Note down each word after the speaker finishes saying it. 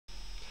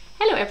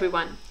Hello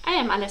everyone, I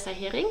am Alessa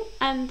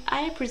and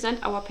I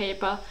present our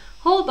paper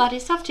Whole Body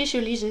Soft Tissue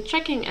Lesion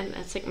Tracking and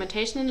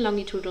Segmentation in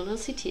Longitudinal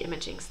CT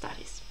Imaging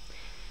Studies.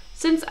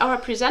 Since our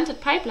presented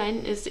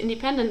pipeline is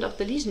independent of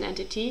the lesion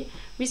entity,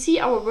 we see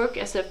our work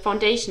as a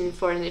foundation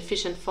for an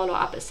efficient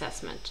follow-up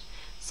assessment.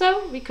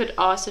 So we could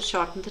also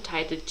shorten the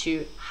title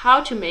to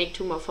How to Make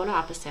Tumor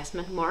Follow-up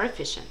Assessment More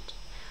Efficient.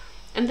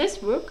 In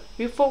this work,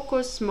 we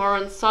focus more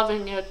on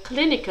solving a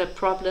clinical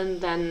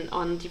problem than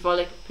on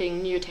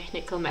developing new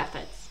technical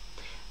methods.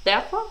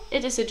 Therefore,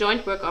 it is a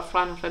joint work of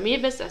Fraunhofer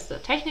Mewis as the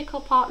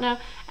technical partner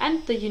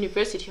and the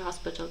University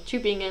Hospital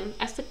Tübingen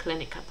as the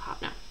clinical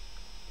partner.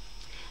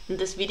 In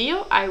this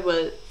video, I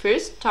will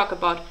first talk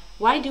about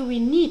why do we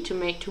need to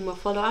make tumor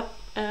follow-up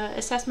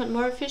assessment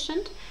more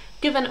efficient,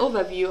 give an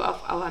overview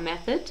of our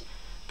method,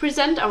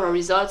 present our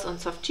results on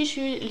soft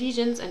tissue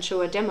lesions and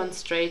show a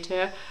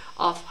demonstrator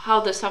of how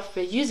the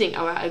software using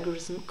our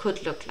algorithm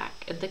could look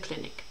like in the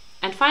clinic.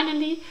 And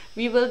finally,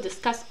 we will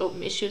discuss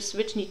open issues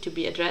which need to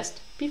be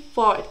addressed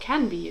before it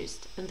can be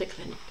used in the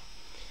clinic.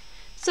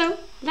 So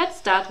let's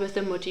start with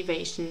the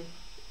motivation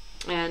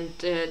and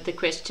the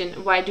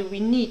question, why do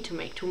we need to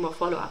make tumor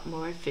follow-up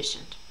more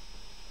efficient?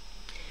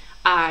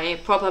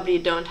 I probably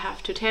don't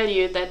have to tell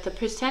you that the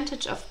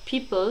percentage of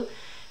people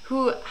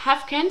who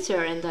have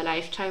cancer in their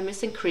lifetime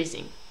is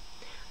increasing.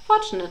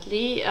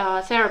 Fortunately,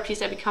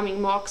 therapies are becoming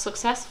more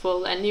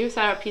successful and new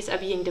therapies are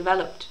being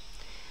developed.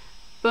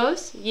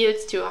 Both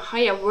yields to a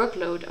higher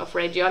workload of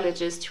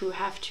radiologists who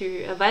have to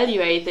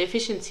evaluate the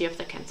efficiency of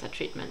the cancer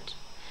treatment.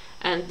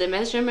 And the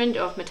measurement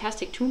of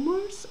metastatic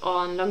tumors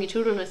on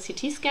longitudinal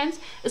CT scans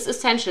is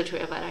essential to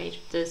evaluate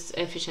this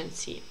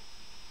efficiency.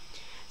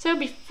 So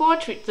before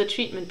the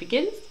treatment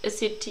begins, a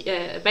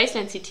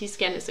baseline CT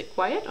scan is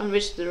required on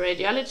which the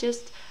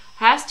radiologist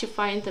has to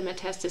find the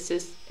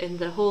metastasis in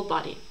the whole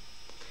body.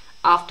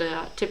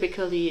 After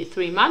typically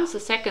 3 months, a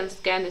second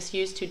scan is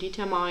used to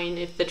determine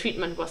if the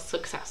treatment was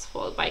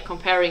successful by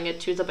comparing it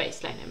to the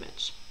baseline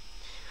image.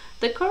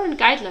 The current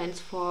guidelines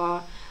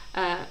for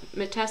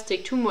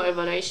metastatic tumor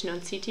evaluation on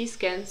CT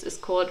scans is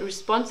called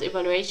Response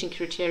Evaluation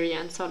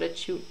Criteria in Solid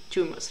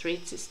Tumors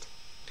RECIST.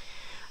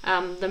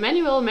 The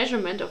manual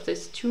measurement of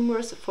these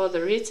tumors for the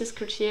RECIST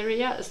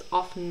criteria is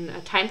often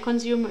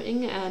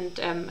time-consuming and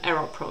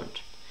error-prone.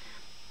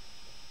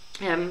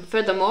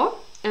 Furthermore,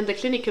 in the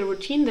clinical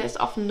routine, there is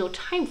often no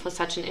time for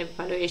such an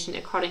evaluation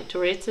according to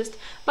RECIST,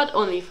 but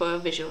only for a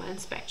visual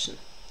inspection.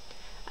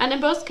 And in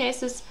both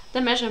cases,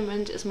 the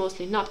measurement is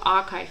mostly not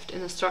archived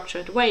in a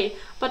structured way,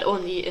 but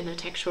only in a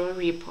textual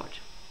report.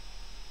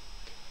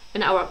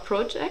 In our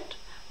project,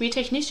 we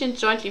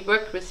technicians jointly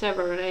worked with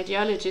several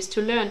radiologists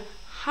to learn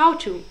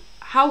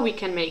how we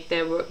can make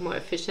their work more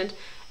efficient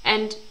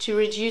and to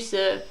reduce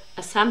the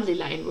assembly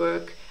line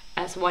work,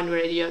 as one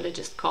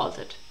radiologist called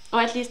it,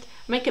 or at least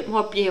make it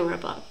more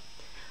bearable.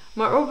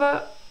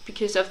 Moreover,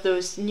 because of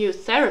those new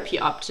therapy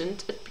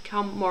options, it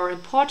becomes more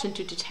important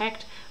to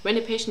detect when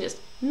a patient is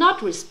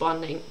not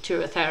responding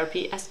to a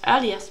therapy as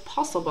early as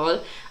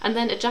possible and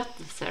then adjust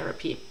the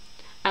therapy.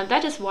 And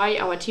that is why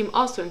our team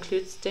also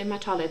includes the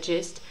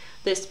hematologist,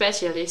 the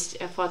specialist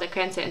for the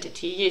cancer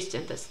entity used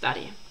in this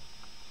study.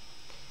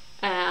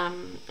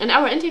 In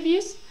our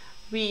interviews,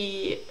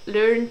 we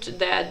learned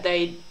that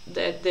the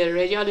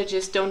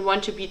radiologists don't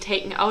want to be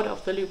taken out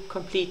of the loop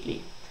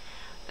completely.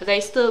 They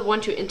still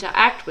want to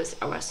interact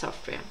with our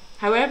software.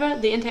 However,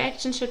 the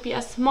interaction should be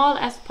as small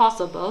as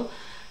possible,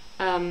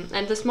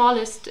 and the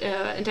smallest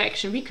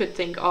interaction we could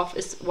think of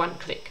is one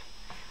click.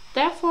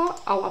 Therefore,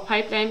 our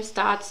pipeline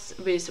starts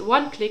with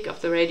one click of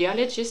the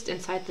radiologist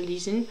inside the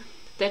lesion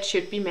that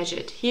should be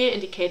measured, here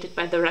indicated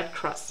by the red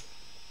cross.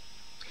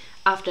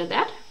 After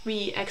that,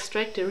 we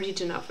extract a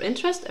region of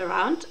interest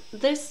around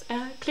this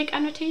click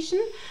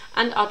annotation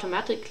and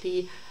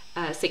automatically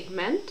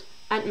segment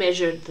and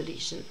measure the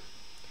lesion.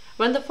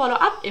 When the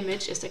follow-up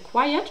image is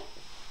acquired,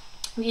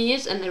 we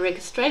use a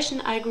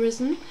registration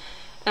algorithm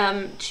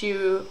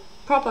to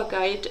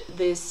propagate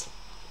this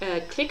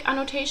click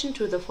annotation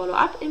to the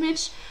follow-up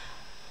image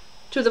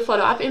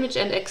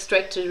and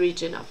extract the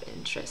region of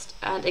interest.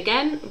 And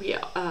again, we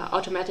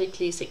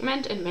automatically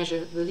segment and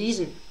measure the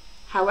lesion.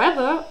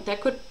 However, there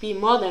could be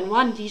more than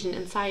one lesion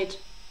inside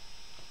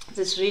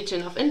this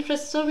region of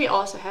interest, so we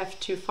also have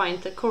to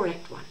find the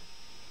correct one.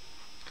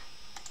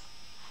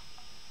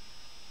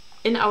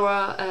 In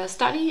our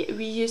study,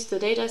 we used the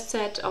data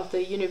set of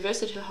the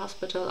University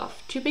Hospital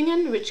of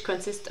Tübingen, which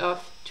consists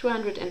of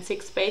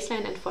 206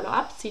 baseline and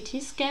follow-up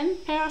CT scan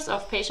pairs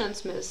of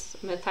patients with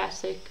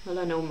metastatic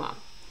melanoma.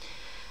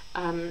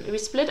 We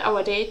split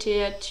our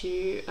data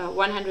to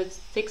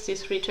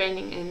 163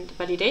 training and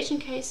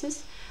validation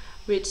cases,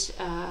 which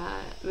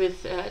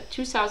with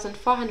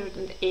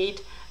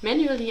 2,408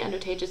 manually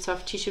annotated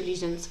soft tissue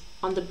lesions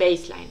on the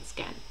baseline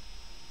scan.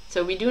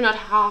 So we do not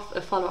have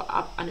a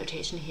follow-up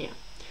annotation here.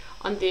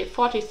 On the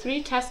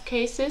 43 test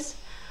cases,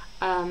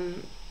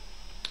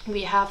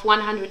 we have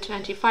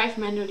 125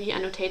 manually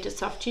annotated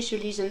soft tissue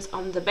lesions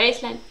on the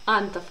baseline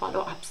and the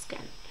follow-up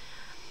scan.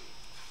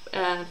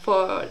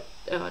 For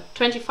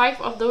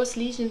 25 of those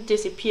lesions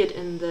disappeared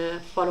in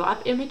the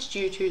follow-up image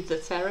due to the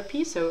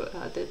therapy, so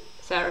the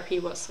therapy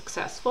was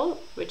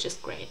successful, which is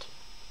great.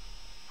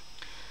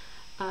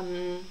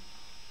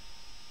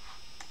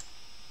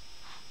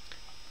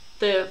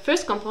 The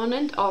first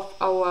component of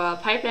our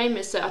pipeline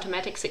is the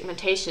automatic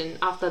segmentation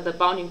after the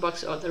bounding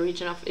box or the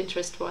region of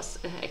interest was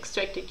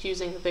extracted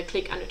using the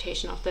click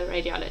annotation of the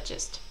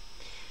radiologist.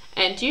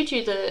 And due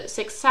to the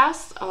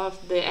success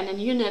of the NN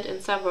unit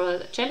in several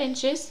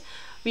challenges,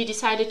 we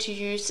decided to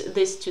use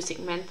this to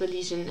segment the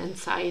lesion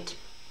inside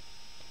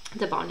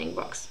the bounding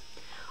box.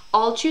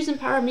 All chosen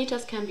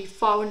parameters can be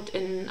found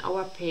in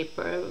our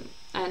paper,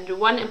 and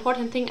one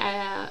important thing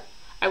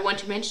I want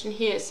to mention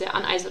here is the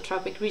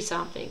anisotropic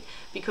resampling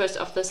because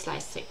of the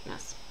slice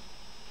thickness.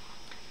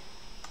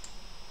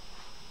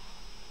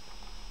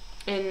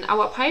 In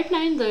our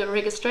pipeline, the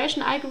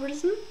registration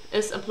algorithm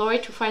is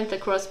employed to find the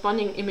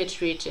corresponding image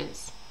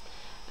regions.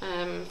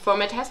 For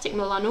metastatic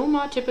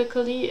melanoma,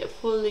 typically a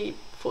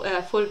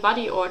full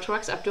body or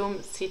thorax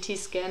abdomen CT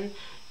scan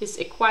is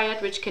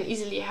acquired, which can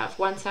easily have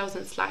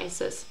 1000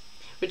 slices,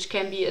 which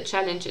can be a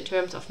challenge in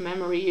terms of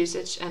memory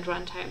usage and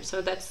runtime.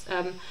 So that's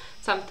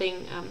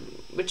something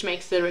which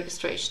makes the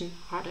registration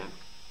harder.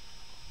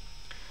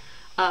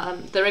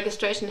 The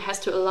registration has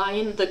to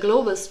align the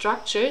global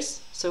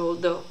structures, so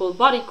the whole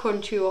body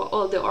contour,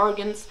 all the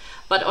organs,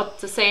 but at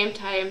the same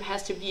time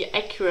has to be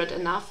accurate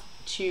enough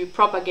to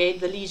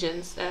propagate the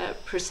lesions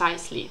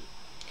precisely.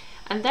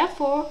 And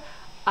therefore,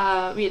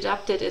 we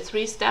adopted a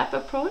 3-step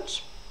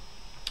approach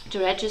to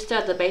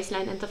register the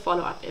baseline and the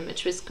follow-up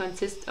image, which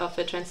consists of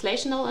a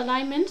translational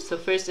alignment, so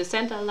first a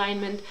center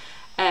alignment,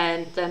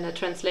 and then a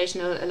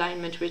translational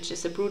alignment, which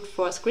is a brute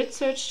force grid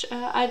search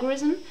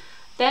algorithm,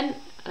 then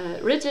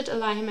a rigid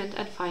alignment,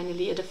 and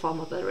finally a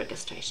deformable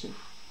registration.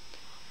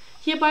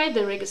 Hereby,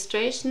 the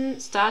registration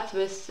starts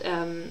with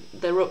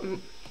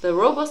the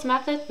robust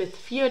method with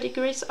fewer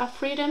degrees of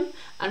freedom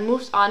and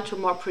moves on to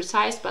more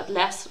precise but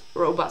less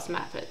robust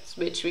methods,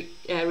 which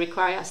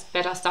requires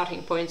better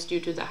starting points due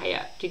to the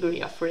higher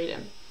degree of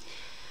freedom.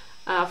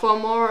 For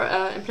more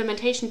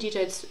implementation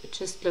details,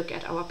 just look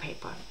at our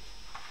paper.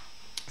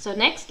 So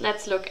next,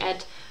 let's look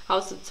at how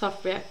the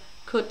software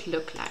could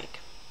look like.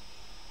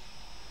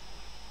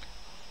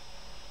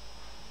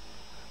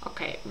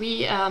 Okay,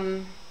 we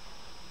have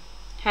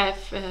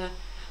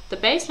the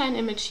baseline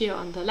image here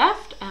on the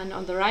left, and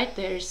on the right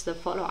there is the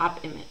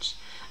follow-up image.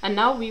 And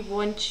now we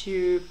want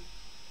to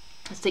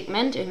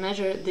segment and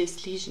measure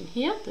this lesion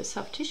here, the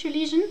soft tissue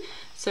lesion.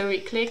 So we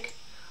click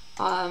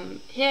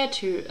here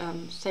to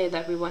say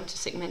that we want to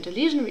segment a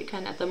lesion. We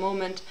can at the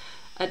moment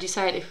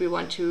decide if we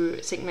want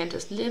to segment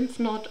a lymph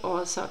node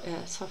or a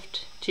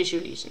soft tissue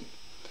lesion.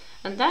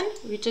 And then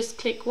we just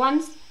click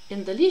once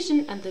in the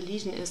lesion, and the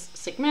lesion is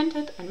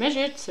segmented and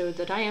measured, so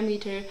the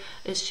diameter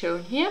is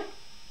shown here.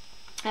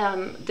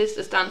 This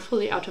is done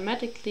fully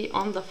automatically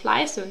on the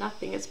fly, so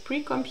nothing is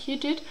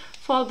pre-computed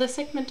for the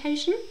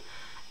segmentation.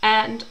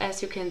 And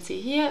as you can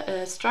see here,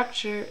 a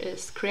structure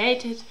is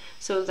created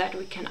so that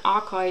we can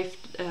archive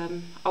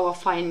our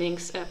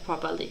findings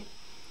properly.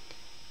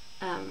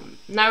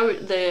 Now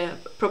the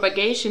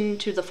propagation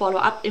to the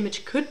follow-up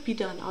image could be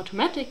done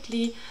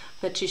automatically,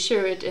 but to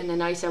show it in a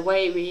nicer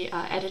way, we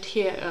added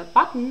here a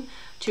button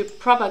to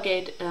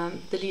propagate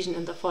the lesion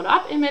in the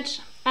follow-up image.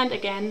 And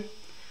again,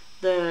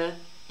 the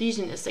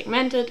lesion is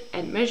segmented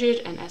and measured,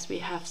 and as we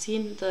have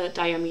seen, the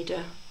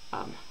diameter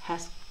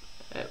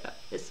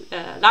is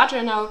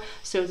larger now,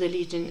 so the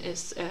lesion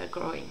is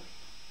growing.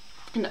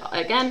 And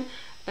again,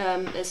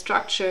 a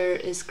structure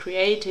is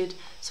created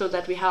so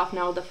that we have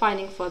now the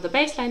finding for the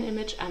baseline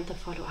image and the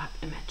follow-up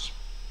image.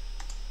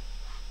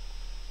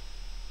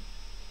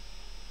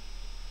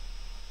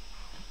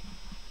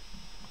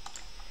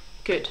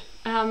 Good.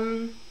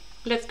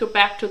 Let's go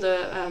back to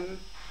the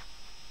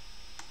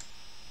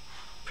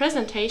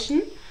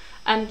presentation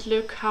and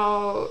look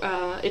how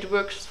it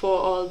works for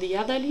all the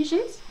other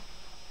lesions.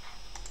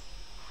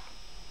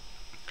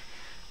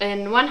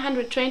 In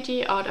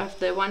 120 out of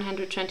the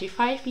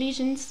 125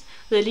 lesions,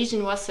 the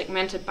lesion was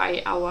segmented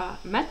by our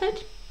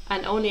method,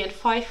 and only in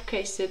 5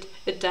 cases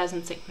it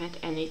doesn't segment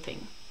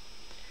anything.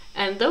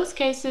 And those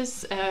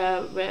cases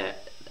where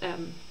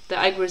the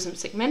algorithm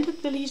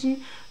segmented the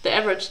lesion, the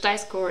average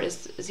dice score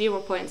is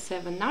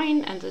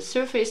 0.79, and the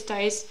surface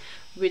dice,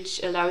 which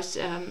allows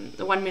 1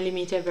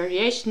 mm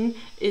variation,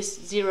 is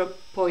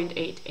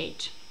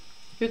 0.88.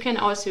 You can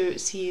also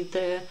see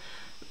the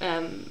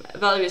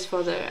values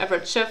for the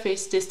average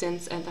surface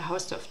distance and the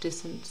Hausdorff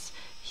distance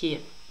here.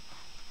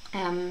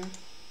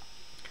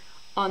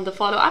 On the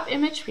follow-up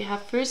image, we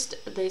have first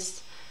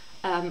this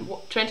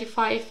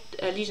 25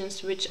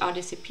 lesions which are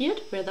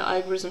disappeared, where the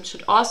algorithm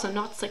should also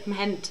not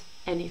segment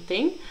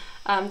anything.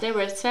 There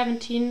were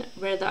 17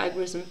 where the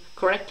algorithm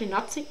correctly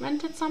not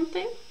segmented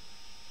something.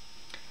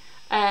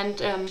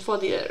 And for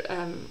the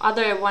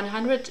other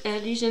 100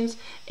 lesions,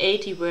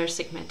 80 were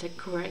segmented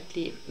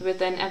correctly,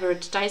 with an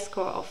average dice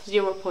score of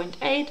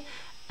 0.8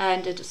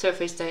 and a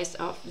surface dice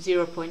of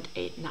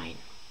 0.89.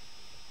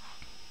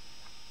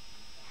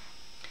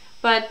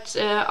 but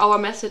our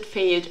method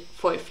failed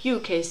for a few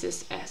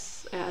cases,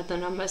 as the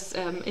numbers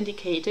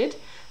indicated.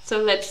 So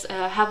let's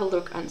have a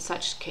look on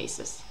such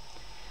cases.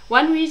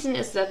 One reason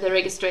is that the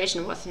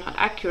registration was not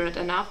accurate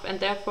enough, and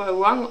therefore a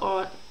wrong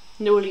or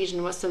no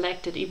lesion was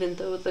selected, even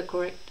though the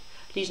correct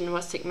lesion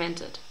was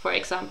segmented. For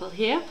example,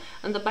 here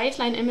on the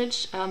baseline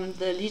image,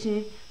 the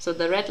lesion, so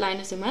the red line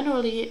is a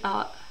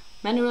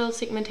manual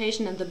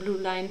segmentation, and the blue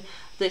line,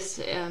 this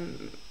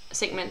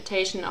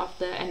segmentation of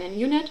the NN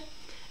unit.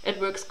 It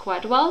works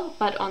quite well,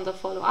 but on the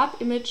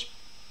follow-up image,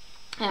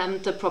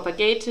 the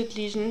propagated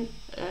lesion,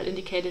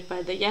 indicated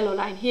by the yellow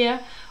line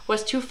here,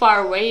 was too far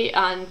away,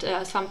 and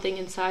something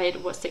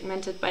inside was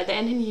segmented by the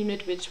NN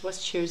unit, which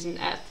was chosen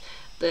as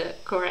the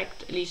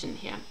correct lesion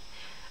here.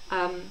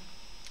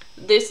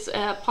 This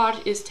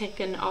part is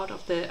taken out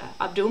of the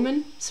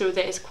abdomen, so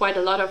there is quite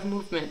a lot of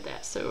movement there.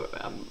 So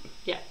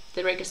yeah,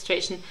 the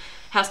registration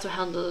has to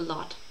handle a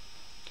lot.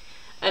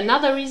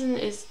 Another reason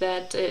is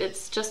that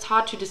it's just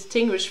hard to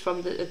distinguish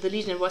from the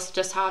lesion was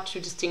just hard to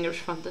distinguish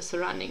from the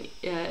surrounding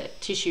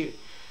tissue.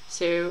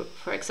 So,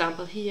 for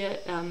example, here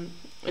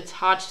it's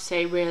hard to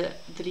say where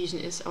the lesion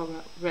is or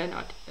where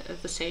not,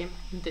 the same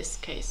in this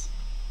case.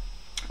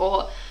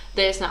 Or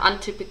there's an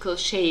untypical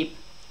shape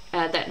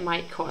that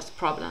might cause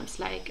problems,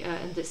 like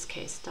in this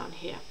case down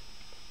here.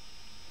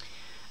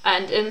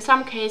 And in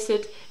some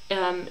cases,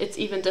 it's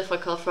even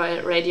difficult for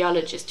a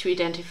radiologist to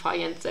identify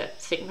and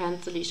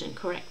segment the lesion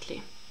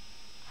correctly.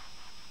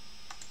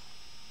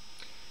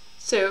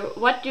 So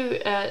what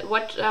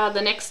are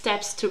the next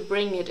steps to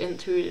bring it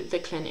into the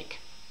clinic?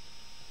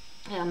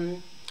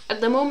 At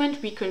the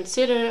moment, we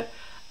consider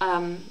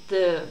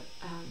the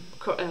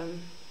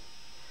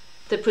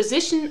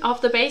position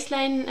of the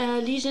baseline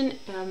lesion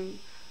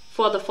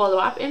for the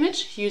follow-up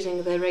image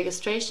using the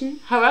registration.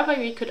 However,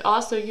 we could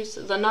also use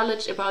the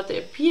knowledge about the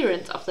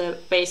appearance of the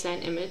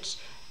baseline image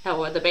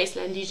or the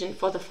baseline lesion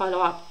for the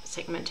follow-up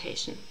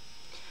segmentation.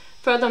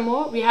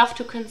 Furthermore, we have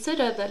to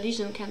consider the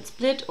lesion can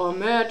split or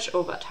merge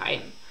over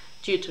time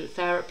due to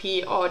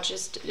therapy or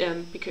just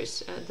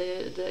because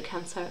the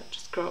cancer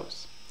just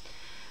grows.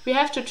 We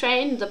have to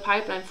train the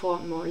pipeline for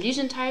more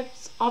lesion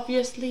types,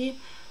 obviously.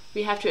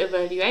 We have to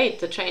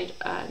evaluate the trained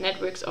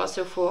networks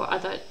also for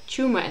other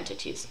tumor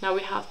entities. Now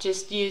we have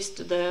just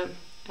used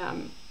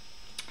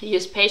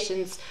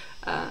patients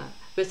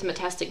with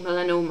metastatic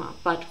melanoma,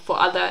 but for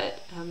other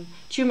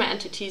tumor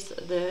entities,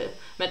 the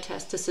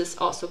metastasis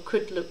also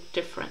could look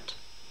different.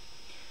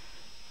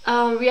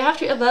 We have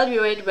to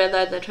evaluate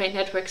whether the trained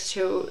networks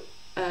show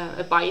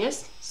a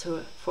bias,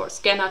 so for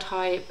scanner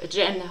type,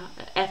 gender,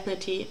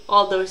 ethnicity,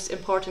 all those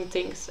important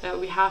things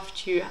we have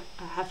to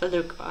have a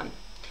look on.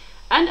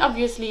 And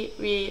obviously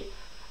we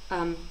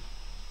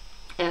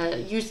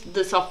use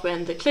the software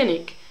in the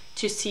clinic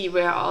to see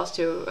where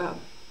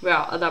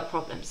other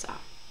problems are.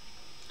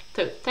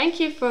 So thank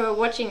you for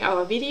watching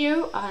our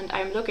video, and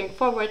I'm looking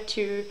forward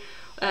to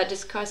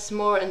discuss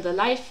more in the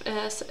live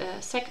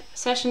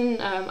session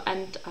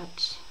and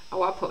at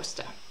our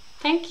poster.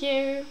 Thank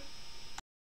you!